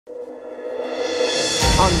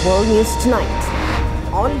on World News Tonight.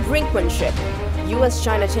 On brinkmanship,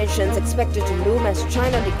 US-China tensions expected to loom as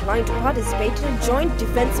China declined to participate in a joint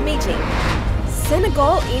defense meeting.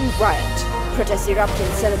 Senegal in riot. Protests erupt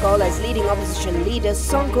in Senegal as leading opposition leader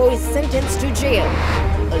Sonko is sentenced to jail.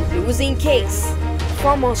 A losing case.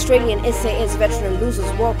 Former Australian SAS veteran loses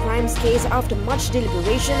war crimes case after much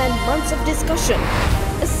deliberation and months of discussion.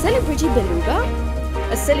 A celebrity beluga?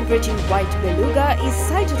 A celebrating white beluga is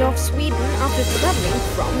sighted off Sweden after traveling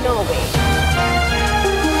from Norway.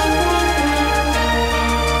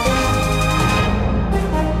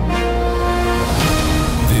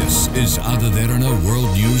 This is Derana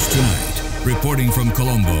World News Tonight. Reporting from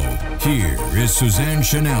Colombo, here is Suzanne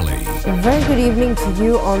Shanali. A very good evening to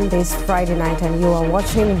you on this Friday night, and you are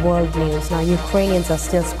watching World News. Now, Ukrainians are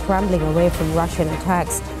still scrambling away from Russian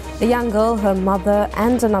attacks. A young girl, her mother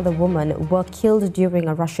and another woman were killed during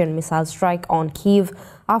a Russian missile strike on Kyiv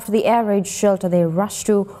after the air raid shelter they rushed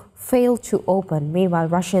to failed to open. Meanwhile,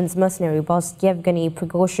 Russia's mercenary boss Yevgeny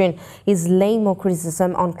Prigozhin is laying more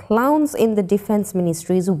criticism on clowns in the defense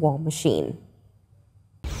ministry's war machine.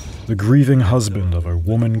 The grieving husband of a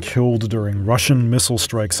woman killed during Russian missile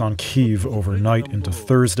strikes on Kyiv overnight into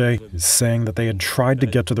Thursday is saying that they had tried to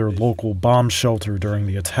get to their local bomb shelter during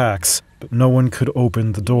the attacks, but no one could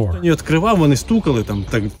open the door. There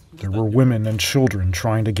were women and children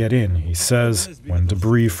trying to get in, he says, when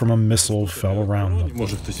debris from a missile fell around them.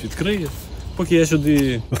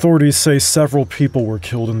 Authorities say several people were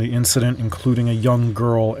killed in the incident, including a young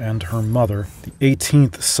girl and her mother, the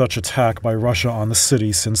 18th such attack by Russia on the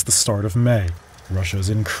city since the start of May. Russia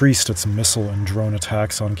has increased its missile and drone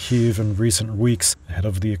attacks on Kyiv in recent weeks ahead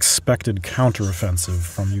of the expected counteroffensive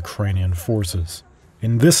from Ukrainian forces.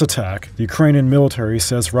 In this attack, the Ukrainian military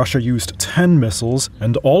says Russia used 10 missiles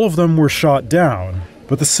and all of them were shot down.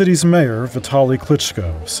 But the city's mayor, Vitaly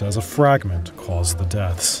Klitschko, says a fragment caused the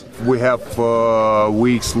deaths. We have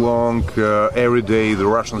weeks long, every day, the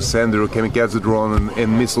Russians send their kamikaze drone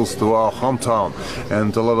and missiles to our hometown.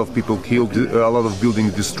 And a lot of people killed, a lot of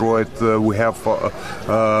buildings destroyed. We have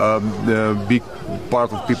a big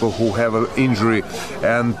part of people who have an injury.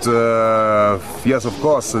 And yes, of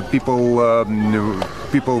course, people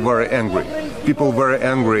very angry. People very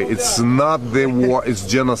angry. It's not the war, it's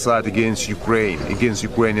genocide against Ukraine, against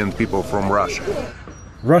Ukrainian people from Russia.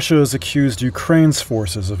 Russia has accused Ukraine's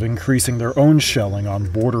forces of increasing their own shelling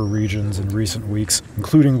on border regions in recent weeks,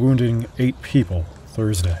 including wounding 8 people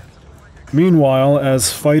Thursday. Meanwhile,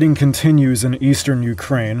 as fighting continues in eastern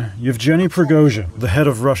Ukraine, Yevgeny Prigozhin, the head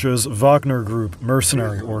of Russia's Wagner Group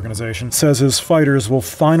mercenary organization, says his fighters will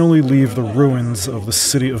finally leave the ruins of the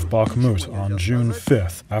city of Bakhmut on June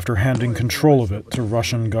 5th, after handing control of it to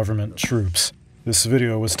Russian government troops. This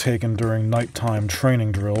video was taken during nighttime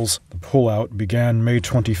training drills. The pullout began May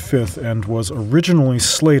 25th and was originally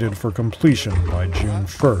slated for completion by June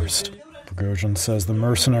 1st. Prigozhin says the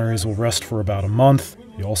mercenaries will rest for about a month.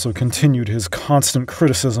 He also continued his constant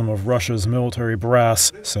criticism of Russia's military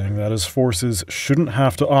brass, saying that his forces shouldn't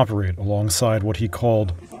have to operate alongside what he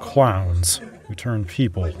called clowns, who turn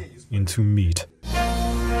people into meat.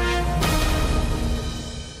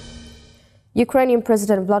 Ukrainian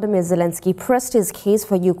President Volodymyr Zelensky pressed his case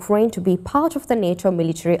for Ukraine to be part of the NATO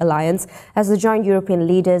military alliance as the joined European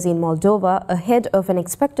leaders in Moldova ahead of an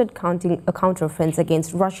expected counteroffensive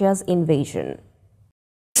against Russia's invasion.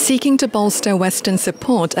 Seeking to bolster Western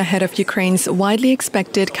support ahead of Ukraine's widely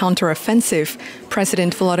expected counteroffensive,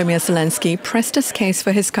 President Volodymyr Zelensky pressed his case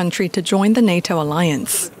for his country to join the NATO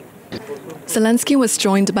alliance. Zelensky was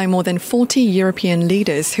joined by more than 40 European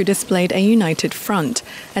leaders who displayed a united front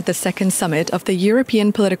at the second summit of the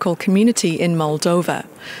European political community in Moldova.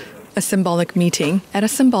 A symbolic meeting at a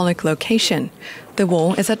symbolic location. The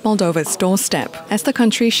war is at Moldova's doorstep as the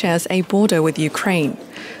country shares a border with Ukraine.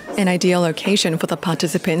 An ideal location for the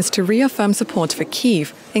participants to reaffirm support for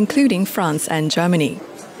Kyiv, including France and Germany.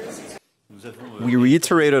 We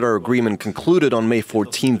reiterated our agreement concluded on May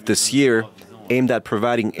 14th this year, aimed at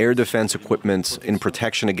providing air defense equipment in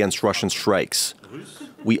protection against Russian strikes.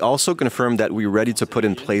 We also confirmed that we're ready to put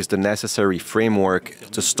in place the necessary framework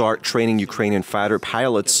to start training Ukrainian fighter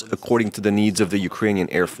pilots according to the needs of the Ukrainian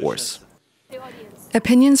Air Force.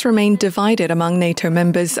 Opinions remain divided among NATO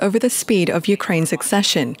members over the speed of Ukraine's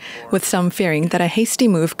accession, with some fearing that a hasty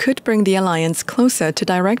move could bring the alliance closer to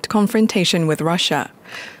direct confrontation with Russia.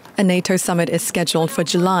 A NATO summit is scheduled for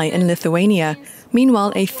July in Lithuania.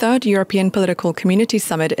 Meanwhile, a third European Political Community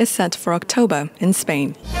Summit is set for October in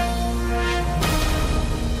Spain.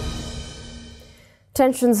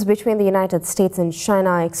 Tensions between the United States and China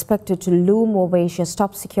are expected to loom over Asia's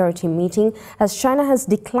top security meeting as China has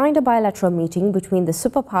declined a bilateral meeting between the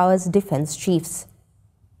superpowers' defense chiefs.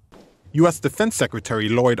 U.S. Defense Secretary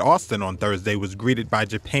Lloyd Austin on Thursday was greeted by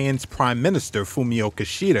Japan's Prime Minister Fumio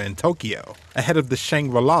Kishida in Tokyo ahead of the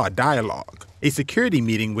Shangri-La Dialogue, a security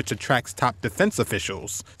meeting which attracts top defense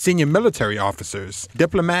officials, senior military officers,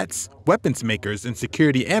 diplomats, weapons makers, and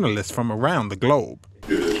security analysts from around the globe.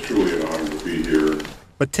 It is truly an honor to be here.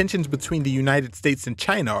 But tensions between the United States and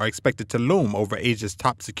China are expected to loom over Asia's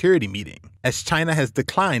top security meeting, as China has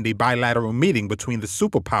declined a bilateral meeting between the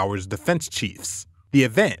superpowers' defense chiefs. The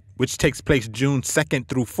event, which takes place June 2nd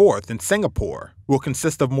through 4th in Singapore, will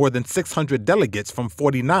consist of more than 600 delegates from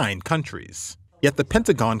 49 countries. Yet the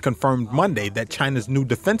Pentagon confirmed Monday that China's new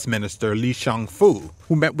defense minister Li Shangfu,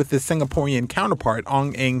 who met with his Singaporean counterpart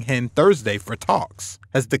Ong Eng Hen Thursday for talks,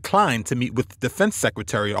 has declined to meet with Defense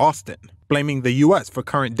Secretary Austin, blaming the U.S. for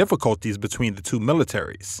current difficulties between the two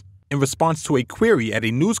militaries. In response to a query at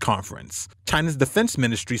a news conference, China's defense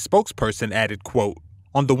ministry spokesperson added, quote,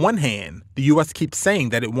 "On the one hand, the U.S. keeps saying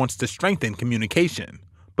that it wants to strengthen communication,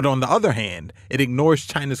 but on the other hand, it ignores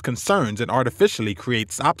China's concerns and artificially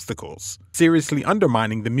creates obstacles, seriously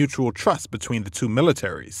undermining the mutual trust between the two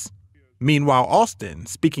militaries." Meanwhile, Austin,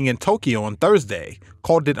 speaking in Tokyo on Thursday,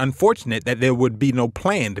 called it unfortunate that there would be no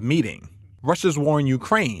planned meeting. Russia's war in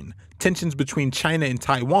Ukraine, tensions between China and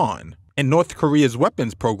Taiwan, and North Korea's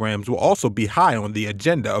weapons programs will also be high on the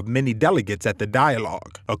agenda of many delegates at the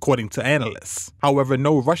dialogue, according to analysts. However,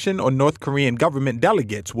 no Russian or North Korean government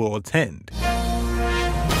delegates will attend.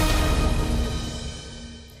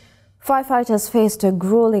 Firefighters faced a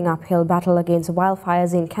grueling uphill battle against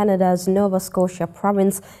wildfires in Canada's Nova Scotia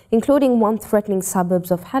province, including one threatening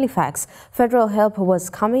suburbs of Halifax. Federal help was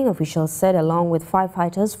coming, officials said, along with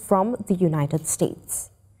firefighters from the United States.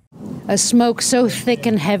 A smoke so thick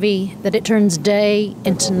and heavy that it turns day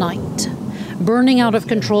into night. Burning out of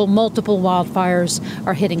control, multiple wildfires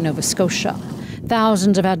are hitting Nova Scotia.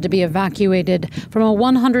 Thousands have had to be evacuated from a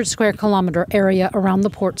 100-square-kilometre area around the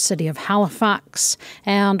port city of Halifax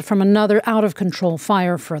and from another out-of-control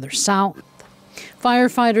fire further south.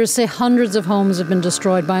 Firefighters say hundreds of homes have been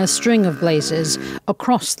destroyed by a string of blazes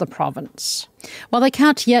across the province. While they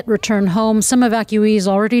can't yet return home, some evacuees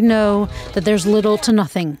already know that there's little to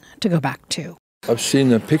nothing to go back to. I've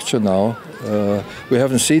seen a picture now. We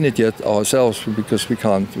haven't seen it yet ourselves because we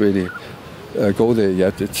can't really go there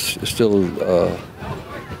yet. It's still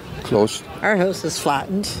closed. Our house is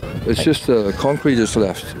flattened. It's just concrete is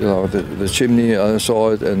left. You know, the chimney, I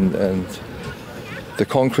saw it, and the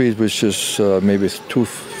concrete was just maybe 2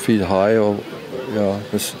 feet high, or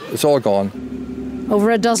it's all gone.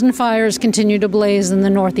 Over a dozen fires continue to blaze in the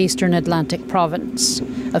northeastern Atlantic province.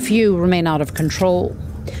 A few remain out of control.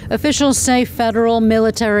 Officials say federal,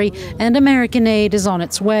 military, and American aid is on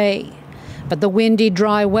its way. But the windy,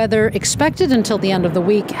 dry weather expected until the end of the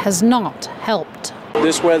week has not helped.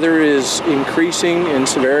 This weather is increasing in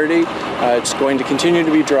severity. It's going to continue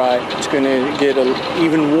to be dry. It's going to get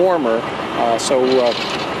even warmer, so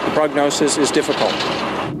the prognosis is difficult.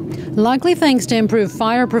 Likely thanks to improved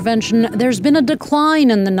fire prevention, there's been a decline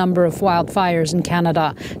in the number of wildfires in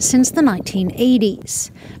Canada since the 1980s.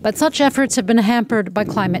 But such efforts have been hampered by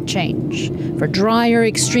climate change. For drier,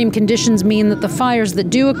 extreme conditions mean that the fires that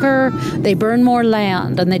do occur, they burn more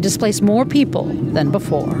land and they displace more people than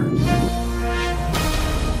before.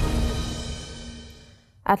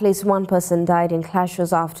 At least one person died in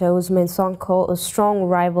clashes after Ousmane Sonko, a strong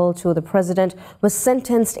rival to the president, was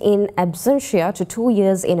sentenced in absentia to 2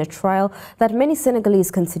 years in a trial that many Senegalese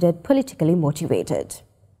considered politically motivated.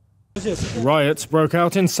 Riots broke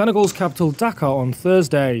out in Senegal's capital Dakar on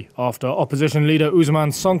Thursday after opposition leader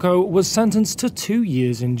Ousmane Sonko was sentenced to 2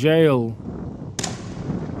 years in jail.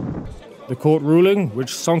 The court ruling,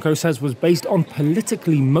 which Sonko says was based on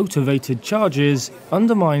politically motivated charges,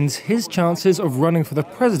 undermines his chances of running for the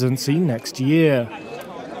presidency next year.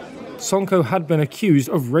 Sonko had been accused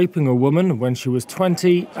of raping a woman when she was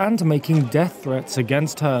 20 and making death threats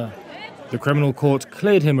against her. The criminal court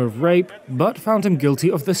cleared him of rape, but found him guilty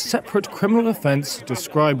of the separate criminal offence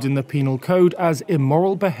described in the penal code as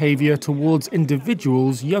immoral behaviour towards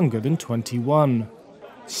individuals younger than 21.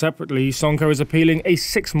 Separately, Sonko is appealing a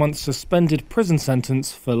 6-month suspended prison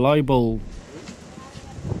sentence for libel.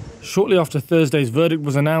 Shortly after Thursday's verdict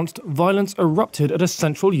was announced, violence erupted at a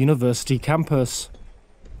central university campus.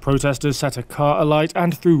 Protesters set a car alight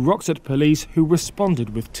and threw rocks at police, who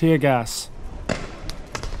responded with tear gas.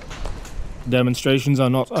 Demonstrations are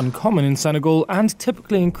not uncommon in Senegal and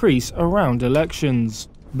typically increase around elections.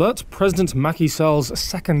 But President Macky Sall's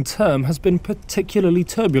second term has been particularly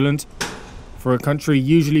turbulent for a country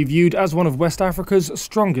usually viewed as one of West Africa's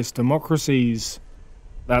strongest democracies.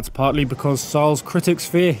 That's partly because Sall's critics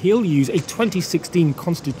fear he'll use a 2016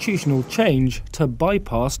 constitutional change to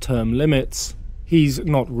bypass term limits. He's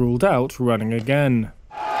not ruled out running again.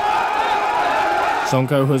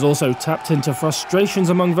 Sonko has also tapped into frustrations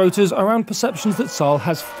among voters around perceptions that Sall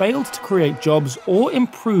has failed to create jobs or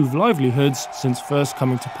improve livelihoods since first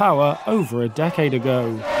coming to power over a decade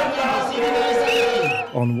ago.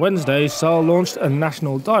 On Wednesday, Sall launched a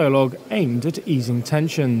national dialogue aimed at easing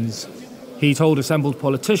tensions. He told assembled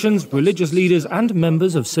politicians, religious leaders and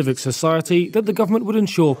members of civic society that the government would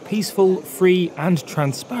ensure peaceful, free and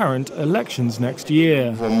transparent elections next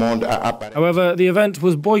year. However, the event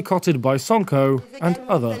was boycotted by Sonko and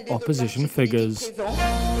other opposition figures.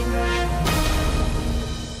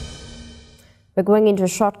 We're going into a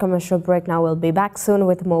short commercial break now. We'll be back soon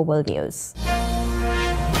with more world news.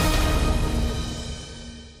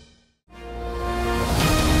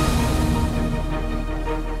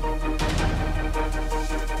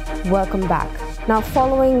 Welcome back. Now,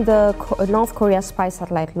 following the North Korea spy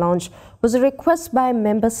satellite launch was a request by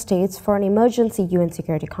member states for an emergency UN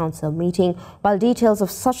Security Council meeting. While details of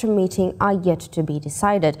such a meeting are yet to be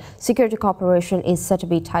decided, security cooperation is set to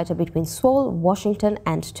be tighter between Seoul, Washington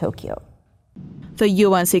and Tokyo. The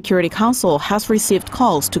UN Security Council has received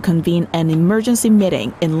calls to convene an emergency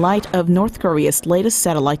meeting in light of North Korea's latest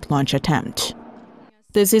satellite launch attempt.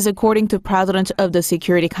 This is according to President of the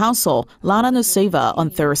Security Council, Lana Nuseva, on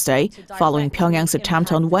Thursday, following Pyongyang's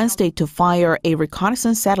attempt on Wednesday to fire a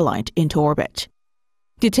reconnaissance satellite into orbit.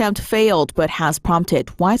 The attempt failed but has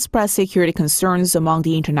prompted widespread security concerns among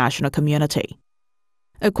the international community.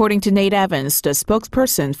 According to Nate Evans, the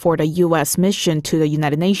spokesperson for the U.S. mission to the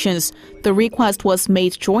United Nations, the request was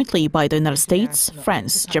made jointly by the United States,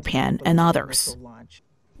 France, Japan, and others.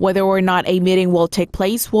 Whether or not a meeting will take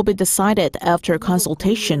place will be decided after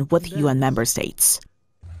consultation with UN member states.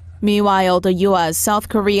 Meanwhile, the U.S., South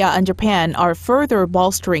Korea, and Japan are further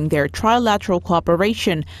bolstering their trilateral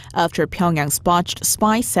cooperation after Pyongyang's botched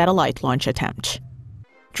spy satellite launch attempt.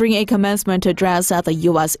 During a commencement address at the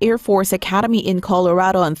U.S. Air Force Academy in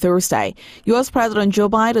Colorado on Thursday, U.S. President Joe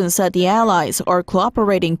Biden said the allies are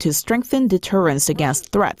cooperating to strengthen deterrence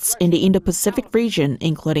against threats in the Indo-Pacific region,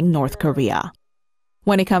 including North Korea.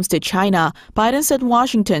 When it comes to China, Biden said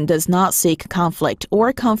Washington does not seek conflict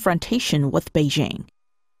or confrontation with Beijing.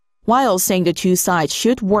 While saying the two sides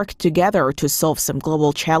should work together to solve some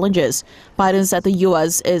global challenges, Biden said the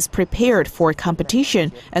U.S. is prepared for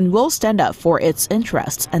competition and will stand up for its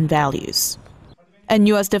interests and values. And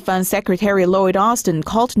U.S. Defense Secretary Lloyd Austin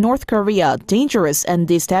called North Korea dangerous and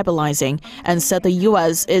destabilizing and said the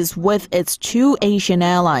U.S. is with its two Asian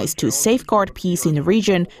allies to safeguard peace in the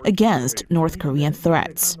region against North Korean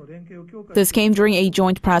threats. This came during a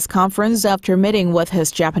joint press conference after meeting with his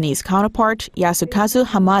Japanese counterpart, Yasukazu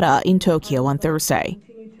Hamada, in Tokyo on Thursday.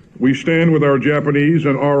 We stand with our Japanese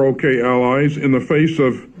and ROK allies in the face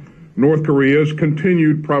of North Korea's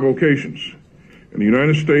continued provocations. And the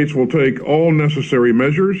United States will take all necessary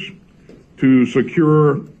measures to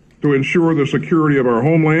ensure the security of our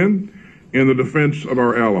homeland and the defense of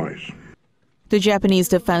our allies. The Japanese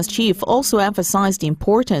defense chief also emphasized the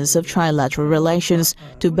importance of trilateral relations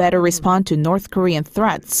to better respond to North Korean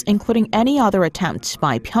threats, including any other attempt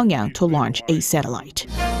by Pyongyang to launch a satellite.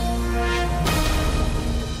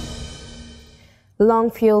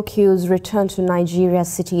 Long fuel queues return to Nigeria's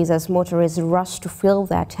cities as motorists rush to fill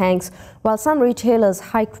their tanks, while some retailers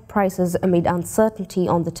hiked prices amid uncertainty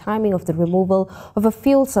on the timing of the removal of a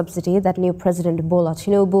fuel subsidy that new President Bola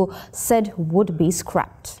Tinubu said would be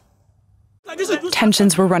scrapped.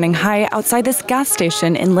 Tensions were running high outside this gas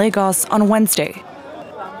station in Lagos on Wednesday.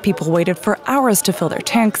 People waited for hours to fill their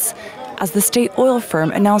tanks as the state oil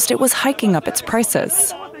firm announced it was hiking up its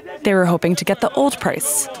prices. They were hoping to get the old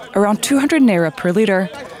price, around 200 naira per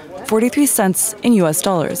liter, 43 cents in US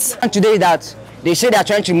dollars. Today that they say they're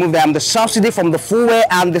trying to remove the subsidy from the fuel,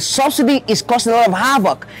 and the subsidy is causing a lot of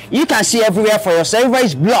havoc. You can see everywhere for yourself, everywhere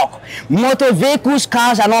is blocked. Motor vehicles,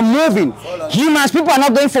 cars are not moving. Humans, people are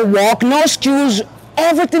not going for work, no schools,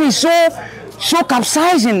 everything is so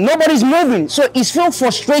capsizing, nobody's moving. So it's so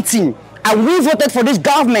frustrating, and we voted for this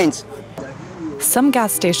government. Some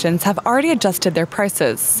gas stations have already adjusted their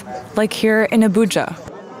prices, like here in Abuja.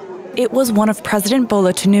 It was one of President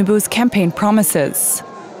Bola Tinubu's campaign promises.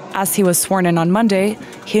 As he was sworn in on Monday,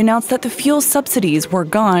 he announced that the fuel subsidies were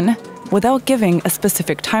gone without giving a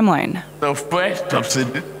specific timeline. The fresh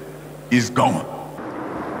subsidy is gone.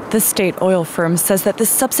 The state oil firm says that the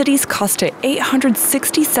subsidies cost it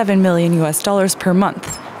 $867 million per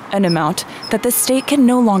month, an amount that the state can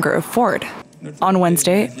no longer afford. On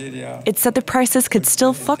Wednesday, it said the prices could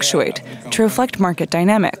still fluctuate to reflect market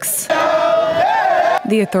dynamics.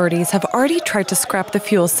 The authorities have already tried to scrap the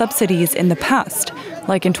fuel subsidies in the past,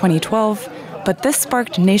 like in 2012, but this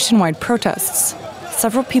sparked nationwide protests.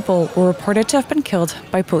 Several people were reported to have been killed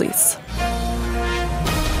by police.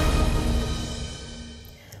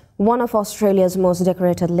 One of Australia's most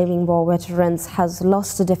decorated living war veterans has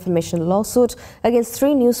lost a defamation lawsuit against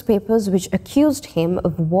 3 newspapers which accused him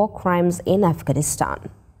of war crimes in Afghanistan.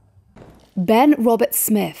 Ben Robert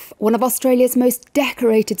Smith, one of Australia's most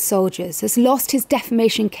decorated soldiers, has lost his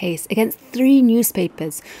defamation case against 3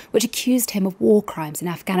 newspapers which accused him of war crimes in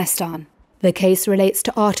Afghanistan. The case relates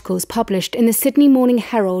to articles published in the Sydney Morning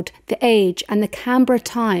Herald, The Age and the Canberra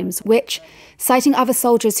Times which, citing other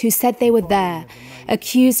soldiers who said they were there,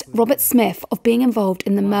 accused Robert Smith of being involved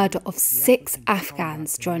in the murder of 6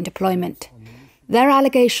 Afghans during deployment. Their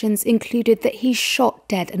allegations included that he shot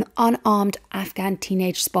dead an unarmed Afghan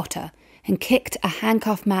teenage spotter and kicked a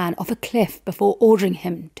handcuffed man off a cliff before ordering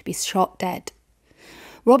him to be shot dead.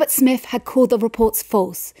 Robert Smith had called the reports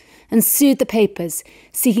false and sued the papers,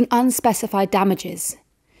 seeking unspecified damages.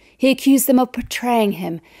 He accused them of portraying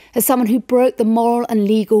him as someone who broke the moral and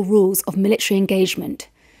legal rules of military engagement.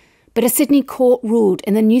 But a Sydney court ruled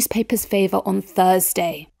in the newspaper's favour on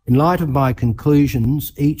Thursday. In light of my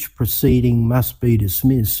conclusions, each proceeding must be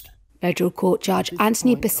dismissed. Federal Court Judge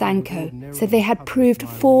Anthony Bisanko said they had proved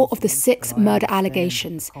 4 of the 6 murder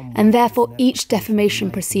allegations, and therefore each defamation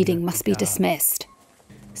proceeding must be dismissed.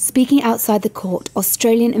 Speaking outside the court,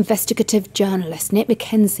 Australian investigative journalist Nick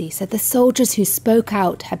McKenzie said the soldiers who spoke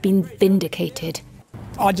out had been vindicated.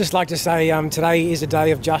 I'd just like to say today is a day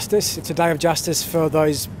of justice. It's a day of justice for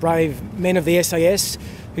those brave men of the SAS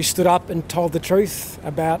who stood up and told the truth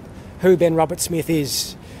about who Ben Robert Smith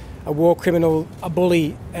is. A war criminal, a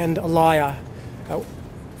bully and a liar.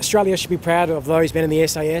 Australia should be proud of those men in the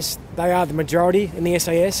SAS. They are the majority in the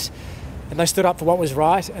SAS and they stood up for what was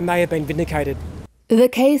right and they have been vindicated. The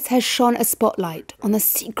case has shone a spotlight on the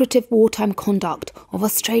secretive wartime conduct of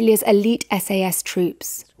Australia's elite SAS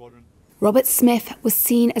troops. Robert Smith was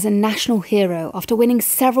seen as a national hero after winning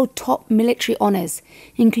several top military honours,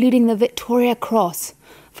 including the Victoria Cross,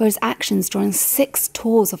 for his actions during 6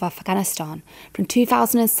 tours of Afghanistan from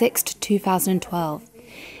 2006 to 2012.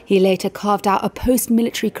 He later carved out a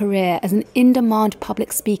post-military career as an in-demand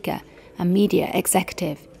public speaker and media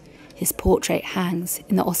executive. His portrait hangs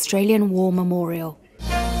in the Australian War Memorial.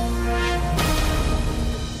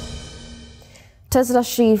 Tesla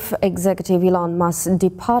chief executive Elon Musk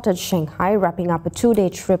departed Shanghai, wrapping up a 2-day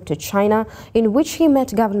trip to China, in which he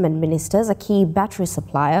met government ministers, a key battery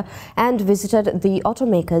supplier, and visited the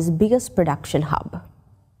automaker's biggest production hub.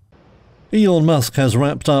 Elon Musk has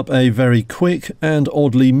wrapped up a very quick and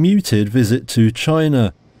oddly muted visit to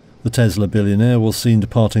China. The Tesla billionaire was seen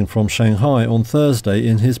departing from Shanghai on Thursday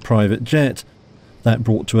in his private jet. That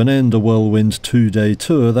brought to an end a whirlwind 2-day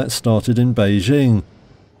tour that started in Beijing.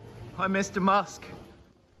 Hi, Mr. Musk.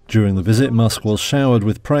 During the visit, Musk was showered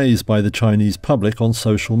with praise by the Chinese public on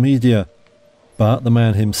social media. But the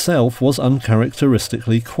man himself was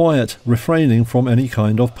uncharacteristically quiet, refraining from any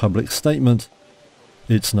kind of public statement.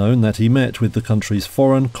 It's known that he met with the country's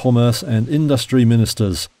foreign, commerce and industry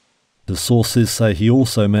ministers. The sources say he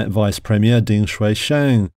also met Vice Premier Ding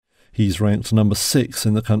Xuexiang. He's ranked number 6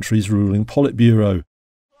 in the country's ruling Politburo.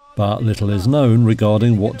 But little is known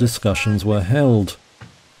regarding what discussions were held.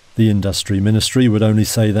 The industry ministry would only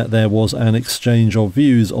say that there was an exchange of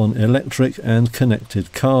views on electric and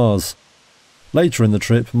connected cars. Later in the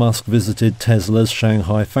trip, Musk visited Tesla's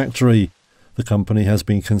Shanghai factory. The company has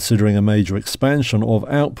been considering a major expansion of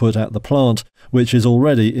output at the plant, which is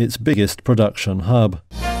already its biggest production hub.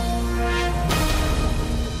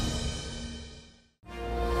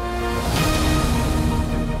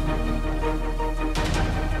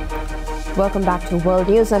 Welcome back to World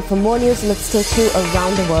News, and for more news, let's take you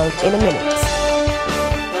around the world in a minute.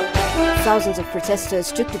 Thousands of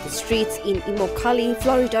protesters took to the streets in Immokalee,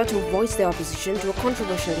 Florida to voice their opposition to a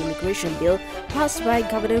controversial immigration bill passed by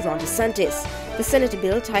Governor Ron DeSantis. The Senate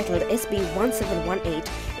bill, titled SB 1718,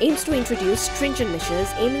 aims to introduce stringent measures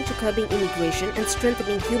aiming to curbing immigration and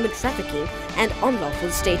strengthening human trafficking and unlawful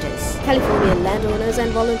status. California landowners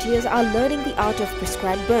and volunteers are learning the art of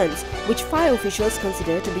prescribed burns, which fire officials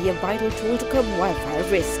consider to be a vital tool to curb wildfire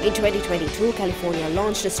risk. In 2022, California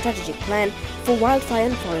launched a strategic plan for wildfire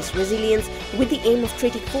and forest resilience with the aim of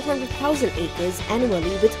treating 400,000 acres annually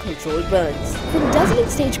with controlled burns. From dazzling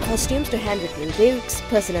stage costumes to handwritten lyrics,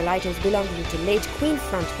 personal items belonging to late Queen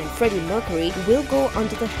frontman Freddie Mercury will go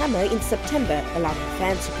under the hammer in September, allowing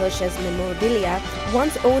fans to purchase memorabilia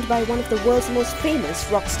once owned by one of the world's most famous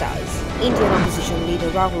rock stars. Indian opposition leader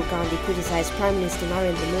Rahul Gandhi criticized Prime Minister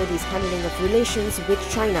Narendra Modi's handling of relations with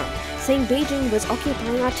China. saying Beijing was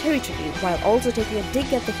occupying our territory while also taking a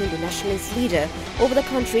dig at the Hindu nationalist leader over the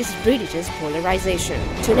country's religious polarization.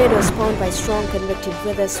 Tornadoes spawned by strong convective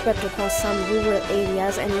weather swept across some rural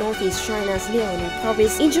areas and northeast China's Liaoning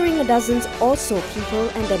province, injuring dozens or so people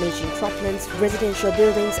and damaging croplands, residential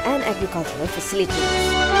buildings and agricultural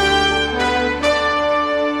facilities.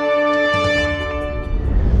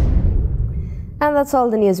 And that's all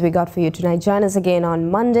the news we got for you tonight. Join us again on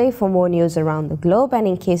Monday for more news around the globe. And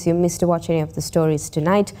in case you missed to watch any of the stories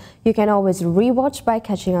tonight, you can always rewatch by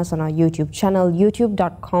catching us on our YouTube channel,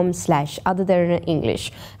 youtube.com/otherderana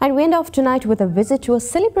English. And we end off tonight with a visit to a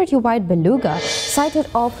celebrity white beluga sighted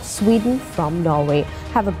off Sweden from Norway.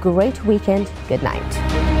 Have a great weekend. Good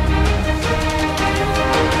night.